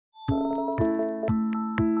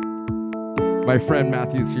My friend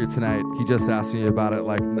Matthew's here tonight. He just asked me about it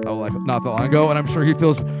like not that long ago, and I'm sure he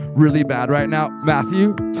feels really bad right now.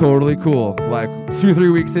 Matthew, totally cool. Like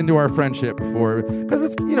 2-3 weeks into our friendship because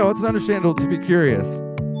it's it's understandable to be curious.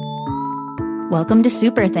 Welcome to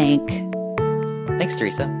Superthink. Thanks,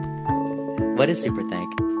 Teresa. What is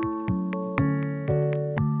Superthink?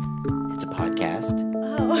 It's a podcast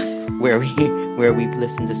where we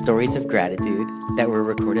listen to stories of gratitude that were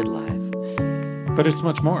recorded live. But it's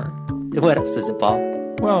much more. What else is it, Paul?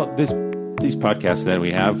 Well, these podcasts that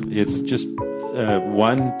we have, it's just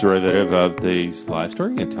one derivative of these live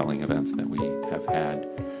storytelling events that we have had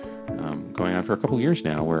going on for a couple of years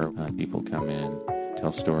now, where people come in,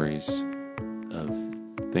 tell stories of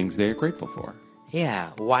things they are grateful for. Yeah,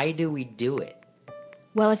 why do we do it?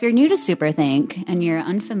 Well, if you're new to Superthink and you're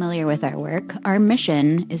unfamiliar with our work, our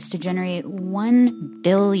mission is to generate 1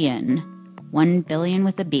 billion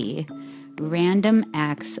with a B, random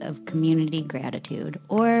acts of community gratitude,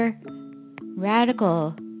 or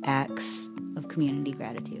radical acts of community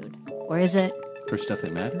gratitude. Or is it For stuff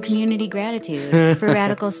that matters? community gratitude for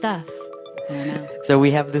radical stuff? I don't know. So we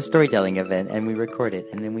have this storytelling event, and we record it,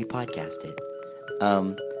 and then we podcast it.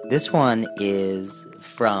 This one is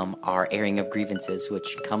from our airing of grievances,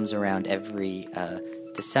 which comes around every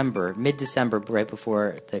December, mid-December, right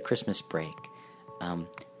before the Christmas break.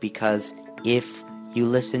 Because if you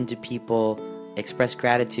listen to people express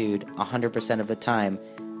gratitude 100% of the time,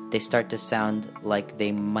 they start to sound like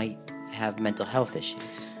they might have mental health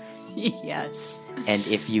issues. Yes. And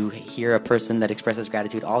if you hear a person that expresses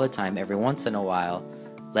gratitude all the time, every once in a while,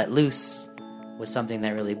 let loose with something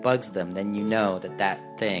that really bugs them, then you know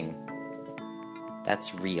that thing,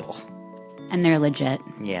 that's real. And they're legit.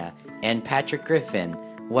 Yeah. And Patrick Griffin,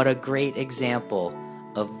 what a great example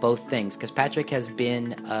of both things. Because Patrick has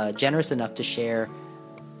been generous enough to share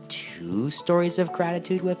 2 stories of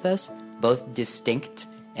gratitude with us, both distinct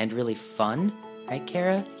and really fun. Right,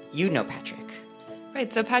 Kara? You know Patrick.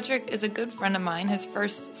 Right, so Patrick is a good friend of mine. His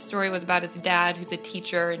first story was about his dad, who's a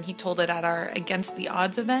teacher, and he told it at our Against the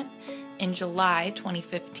Odds event in July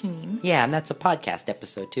 2015. Yeah, and that's a podcast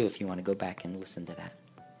episode, too, if you want to go back and listen to that.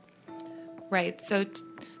 Right, so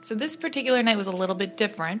this particular night was a little bit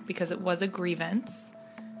different because it was a grievance.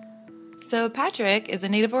 So Patrick is a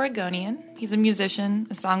native Oregonian. He's a musician,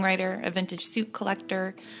 a songwriter, a vintage suit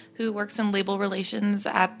collector who works in label relations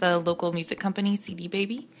at the local music company, CD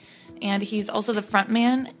Baby. And he's also the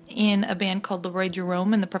frontman in a band called Leroy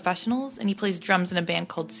Jerome and the Professionals, and he plays drums in a band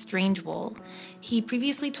called Strange Wool. He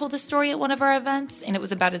previously told a story at one of our events, and it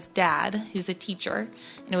was about his dad, who's a teacher,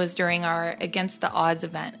 and it was during our Against the Odds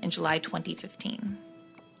event in July 2015.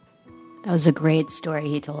 That was a great story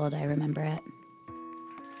he told. I remember it.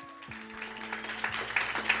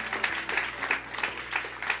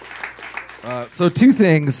 So 2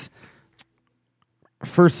 things.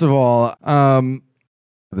 First of all,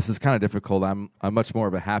 this is kind of difficult. I'm much more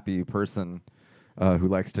of a happy person who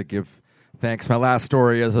likes to give thanks. My last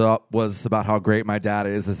story was about how great my dad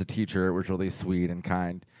is as a teacher. It was really sweet and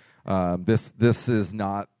kind. This is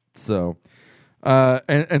not so.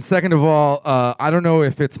 And second of all, I don't know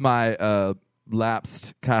if it's my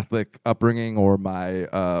lapsed Catholic upbringing or my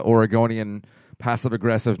Oregonian passive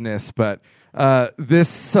aggressiveness, but this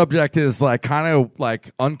subject is like kind of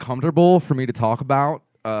like uncomfortable for me to talk about.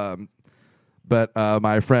 But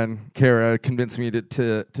my friend Kara convinced me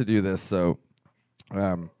to do this. So,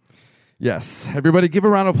 yes, everybody, give a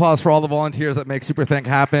round of applause for all the volunteers that make Superthink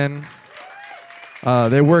happen.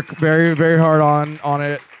 They work very, very hard on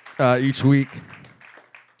it each week.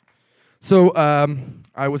 So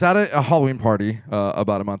I was at a Halloween party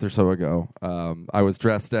about a month or so ago. I was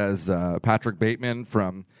dressed as Patrick Bateman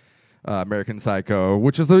from American Psycho,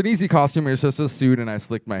 which is an easy costume. It's just a suit, and I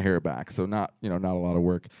slicked my hair back, so not a lot of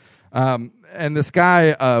work. And this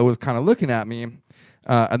guy was kind of looking at me,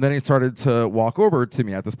 and then he started to walk over to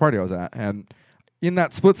me at this party I was at. And in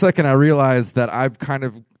that split second, I realized that I've kind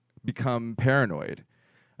of become paranoid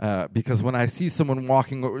because when I see someone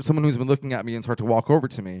who's been looking at me and start to walk over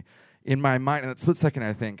to me, in my mind, in that split second,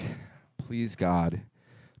 I think, please, God,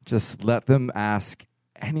 just let them ask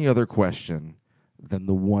any other question than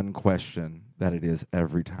the one question that it is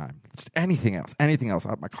every time. Just anything else,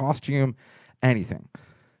 my costume, anything.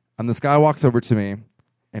 And this guy walks over to me,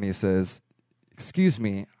 and he says, "Excuse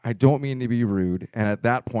me, I don't mean to be rude." And at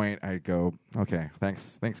that point, I go, "Okay,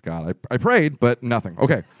 thanks God. I prayed, but nothing.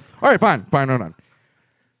 Okay, all right, fine, no.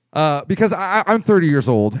 Because I'm 30 years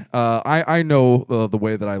old. I know the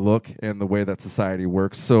way that I look and the way that society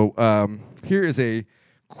works. So here is a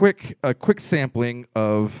quick sampling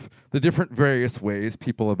of the different various ways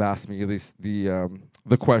people have asked me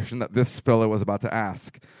the question that this fellow was about to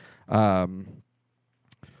ask.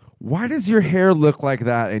 Why does your hair look like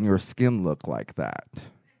that and your skin look like that?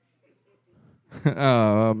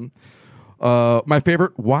 My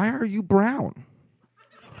favorite, why are you brown?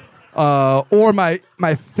 Or my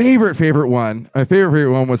favorite one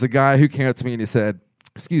was a guy who came up to me and he said,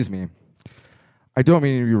 "Excuse me, I don't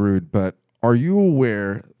mean to be rude, but are you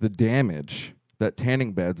aware the damage that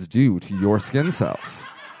tanning beds do to your skin cells?"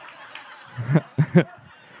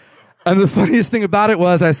 And the funniest thing about it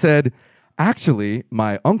was I said, "Actually,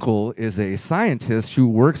 my uncle is a scientist who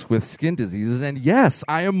works with skin diseases, and yes,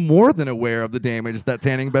 I am more than aware of the damage that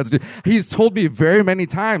tanning beds do." He's told me very many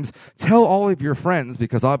times, tell all of your friends,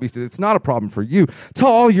 because obviously it's not a problem for you, tell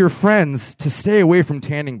all your friends to stay away from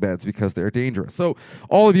tanning beds because they're dangerous. So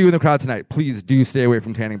all of you in the crowd tonight, please do stay away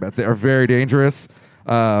from tanning beds. They are very dangerous.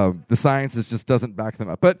 The science just doesn't back them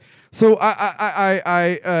up. But so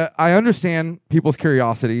I understand people's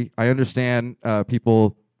curiosity. I understand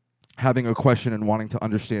people having a question and wanting to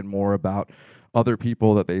understand more about other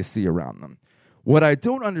people that they see around them. What I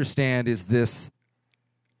don't understand is this,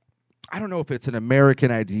 I don't know if it's an American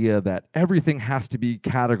idea that everything has to be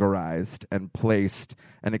categorized and placed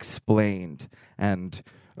and explained and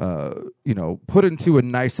put into a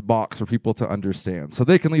nice box for people to understand. So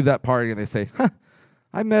they can leave that party and they say,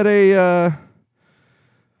 I met a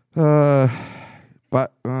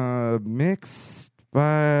mixed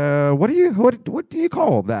what do you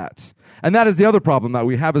call that? And that is the other problem that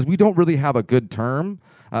we have is we don't really have a good term.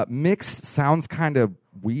 Mixed sounds kind of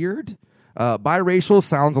weird. Biracial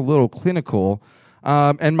sounds a little clinical.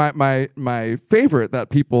 And my favorite that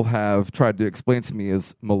people have tried to explain to me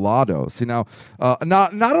is mulattoes. Not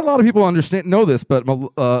a lot of people know this, but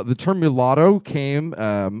the term mulatto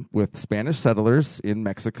came with Spanish settlers in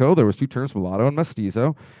Mexico. There was two terms, mulatto and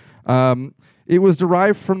mestizo. It was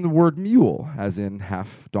derived from the word mule, as in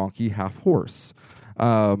half donkey, half horse.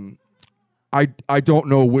 I don't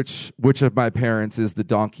know which of my parents is the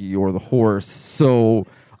donkey or the horse, so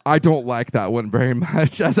I don't like that one very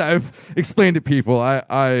much. As I've explained to people,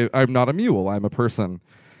 I'm not a mule, I'm a person.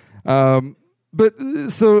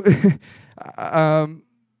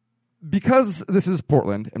 Because this is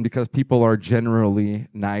Portland, and because people are generally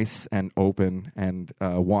nice and open and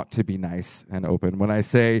want to be nice and open, when they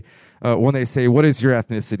say, what is your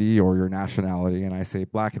ethnicity or your nationality, and I say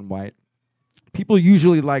black and white, people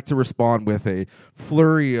usually like to respond with a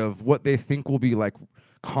flurry of what they think will be like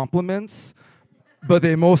compliments, but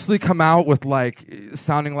they mostly come out with like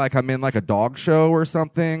sounding like I'm in like a dog show or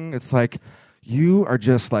something. It's like, you are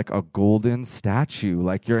just like a golden statue.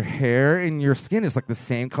 Like your hair and your skin is like the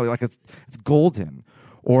same color, like it's golden.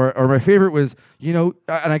 Or my favorite was, and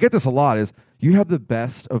I get this a lot, is you have the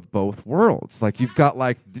best of both worlds. Like you've got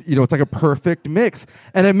like, it's like a perfect mix.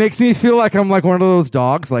 And it makes me feel like I'm like one of those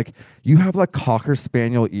dogs. Like you have like Cocker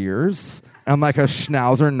Spaniel ears and like a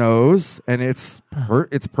Schnauzer nose, and it's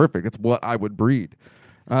perfect. It's what I would breed.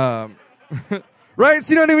 Right? So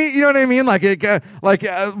you know what I mean? You know what I mean? Like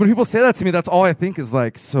when people say that to me, that's all I think is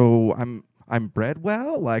like, so I'm bred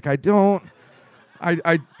well? Like that's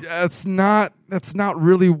not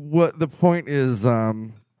really what the point is.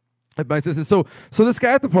 My sister. So this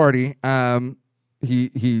guy at the party,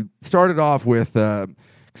 he started off with,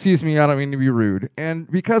 "Excuse me, I don't mean to be rude." And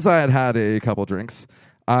because I had a couple drinks,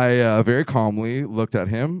 I very calmly looked at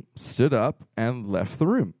him, stood up, and left the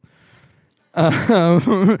room.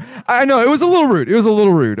 I know it was a little rude.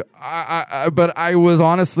 But I was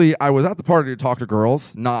at the party to talk to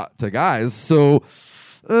girls, not to guys. So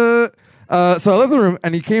I left the room,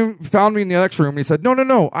 and he found me in the next room, and he said,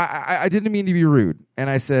 "No, I didn't mean to be rude." And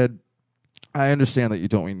I said, "I understand that you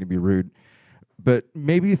don't mean to be rude, but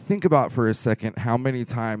maybe think about for a second how many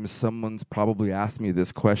times someone's probably asked me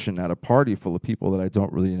this question at a party full of people that I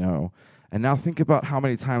don't really know. And now think about how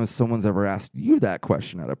many times someone's ever asked you that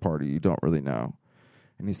question at a party you don't really know."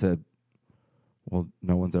 And he said, "Well,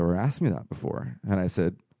 no one's ever asked me that before." And I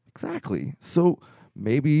said, "Exactly. So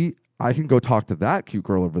maybe I can go talk to that cute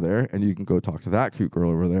girl over there, and you can go talk to that cute girl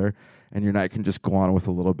over there, and your night can just go on with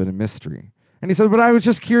a little bit of mystery." And he said, "But I was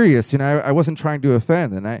just curious. I wasn't trying to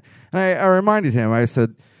offend." And I reminded him, I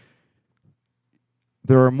said,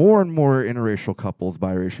 there are more and more interracial couples,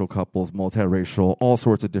 biracial couples, multiracial, all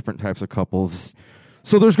sorts of different types of couples.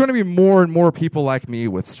 So there's going to be more and more people like me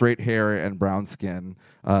with straight hair and brown skin,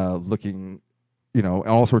 looking, in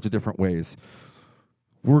all sorts of different ways.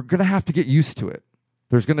 We're going to have to get used to it.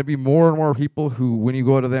 There's going to be more and more people who, when you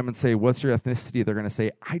go to them and say, "What's your ethnicity?" they're going to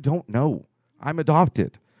say, "I don't know. I'm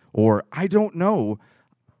adopted." Or, "I don't know.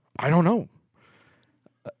 I don't know."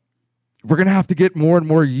 We're going to have to get more and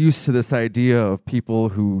more used to this idea of people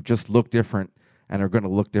who just look different and are going to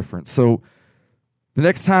look different. So the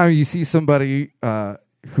next time you see somebody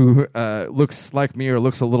who looks like me or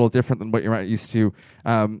looks a little different than what you're not used to,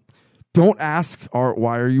 don't ask,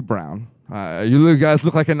 why are you brown? You guys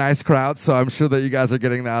look like a nice crowd, so I'm sure that you guys are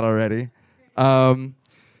getting that already.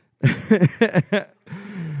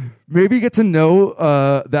 Maybe get to know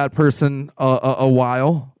that person a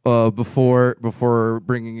while before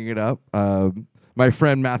bringing it up. My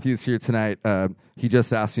friend Matthew's here tonight. He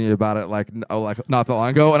just asked me about it like not that long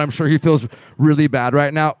ago, and I'm sure he feels really bad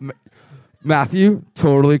right now. Matthew,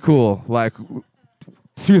 totally cool. Like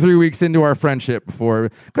 2-3 weeks into our friendship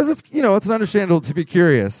because it's it's understandable to be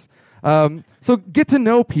curious. So get to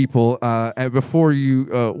know people and before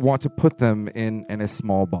you want to put them in a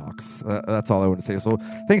small box. That's all I want to say. So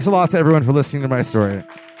thanks a lot to everyone for listening to my story.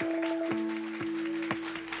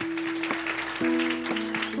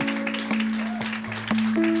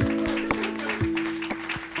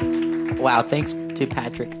 Wow, thanks to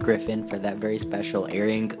Patrick Griffin for that very special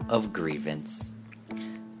airing of Grievance.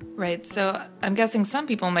 Right, so I'm guessing some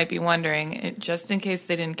people might be wondering, just in case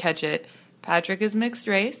they didn't catch it, Patrick is mixed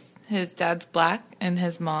race, his dad's black, and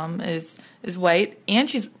his mom is white, and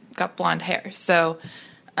she's got blonde hair. So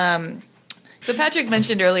Patrick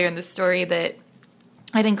mentioned earlier in the story that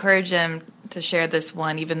I'd encourage him to share this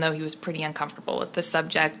one, even though he was pretty uncomfortable with the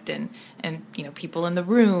subject and people in the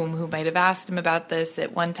room who might have asked him about this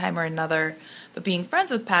at one time or another. But being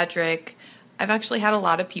friends with Patrick, I've actually had a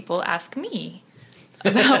lot of people ask me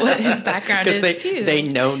about what his background is, too. They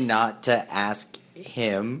know not to ask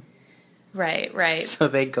him. Right. So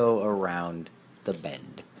they go around the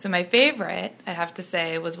bend. So my favorite, I have to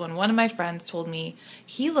say, was when one of my friends told me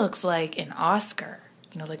he looks like an Oscar,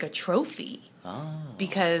 like a trophy. Oh.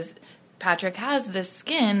 Because Patrick has this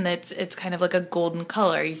skin it's kind of like a golden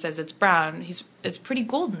color. He says it's brown. It's pretty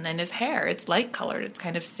golden, and his hair, it's light colored. It's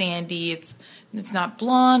kind of sandy. It's not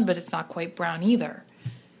blonde, but it's not quite brown either.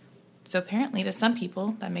 So apparently, to some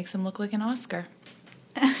people, that makes him look like an Oscar.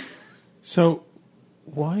 So,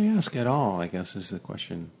 why ask at all, I guess, is the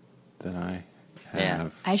question that I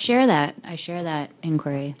have. Yeah. I share that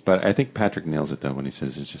inquiry. But I think Patrick nails it, though, when he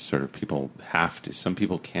says it's just sort of people have to. Some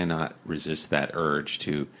people cannot resist that urge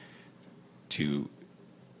to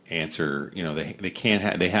answer.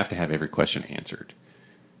 They have to have every question answered.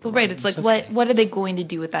 Well, right. It's like, what are they going to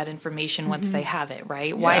do with that information once they have it,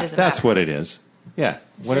 right? Why does it That's matter? what it is. Yeah.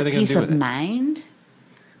 What are they going to do with it? Peace of mind?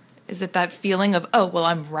 Is it that feeling of, oh, well,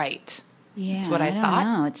 I'm right? Yeah, That's what I don't thought.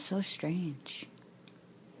 know. It's so strange.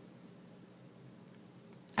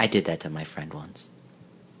 I did that to my friend once.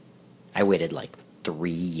 I waited like 3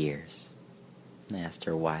 years. I asked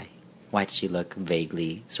her why. Why did she look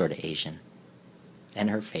vaguely sort of Asian? And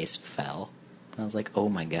her face fell. I was like, oh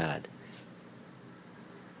my God.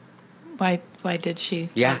 Why did she?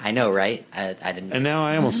 Yeah, I know, right? I didn't. And now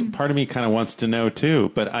I almost, part of me kind of wants to know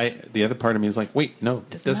too, but the other part of me is like, wait, no,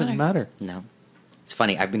 it doesn't matter. No. It's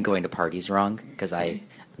funny, I've been going to parties wrong because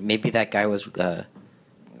maybe that guy was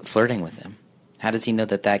flirting with him. How does he know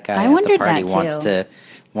that guy at the party wants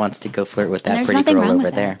to go flirt with that pretty girl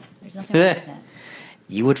over there? There's nothing wrong with that.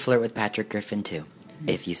 You would flirt with Patrick Griffin too,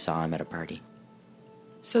 if you saw him at a party.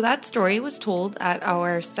 So that story was told at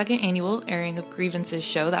our second annual airing of Grievances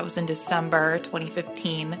show. That was in December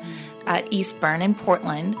 2015 at Eastburn in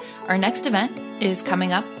Portland. Our next event is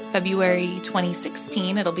coming up February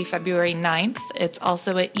 2016. It'll be February 9th. It's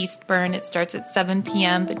also at Eastburn. It starts at 7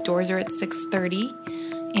 p.m. The doors are at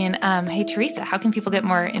 6:30. And hey, Teresa, how can people get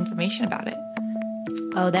more information about it?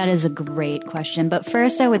 Oh, that is a great question. But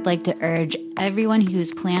first, I would like to urge everyone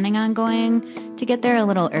who's planning on going to get there a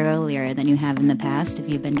little earlier than you have in the past if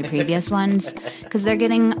you've been to previous ones, because they're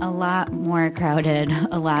getting a lot more crowded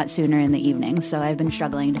a lot sooner in the evening. So I've been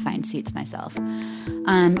struggling to find seats myself.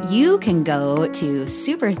 You can go to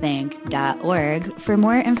superthink.org for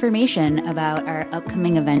more information about our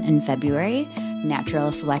upcoming event in February,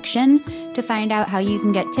 Natural Selection, to find out how you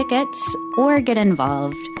can get tickets or get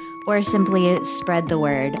involved, or simply spread the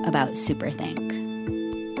word about Superthink.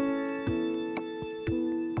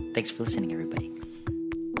 Thanks for listening, everybody.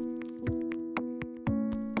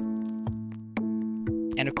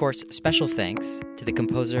 And of course, special thanks to the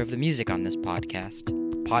composer of the music on this podcast,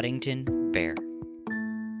 Poddington Bear.